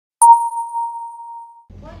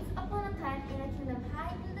Once upon a time, in a kingdom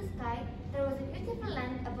high in the sky, there was a beautiful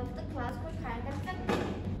land above the clouds where kind and friendly.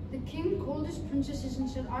 The king called his princesses and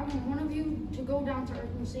said, I want one of you to go down to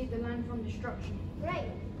earth and save the land from destruction.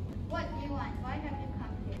 Right. What do you want? Why have you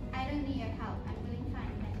come here? I don't need your help. I'm doing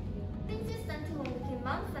fine, thank you. Princess Santulong became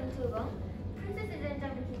Mount Santulong, Princess Identa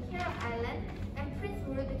became Hero Island, and Prince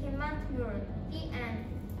Muru became Mount Muru. The end.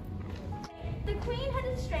 The queen had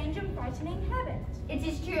a strange and frightening habit. It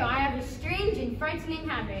is true, I have a strange and frightening Do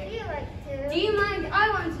habit. you like to? Do you mind? I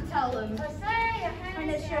want to tell them. Oh, sorry, your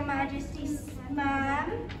And it's your majesty,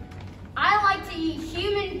 ma'am. I like to eat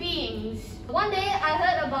human beings. One day I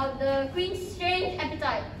heard about the queen's strange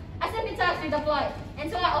appetite. I sympathized with the fly,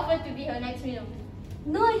 and so I offered to be her next meal.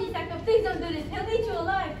 No, Detective, please don't do this. He'll eat you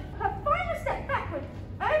alive. Her final step backward,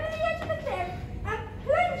 over the edge of the cliff, and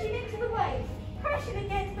plunging into the waves, crashing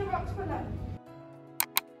against the rocks below.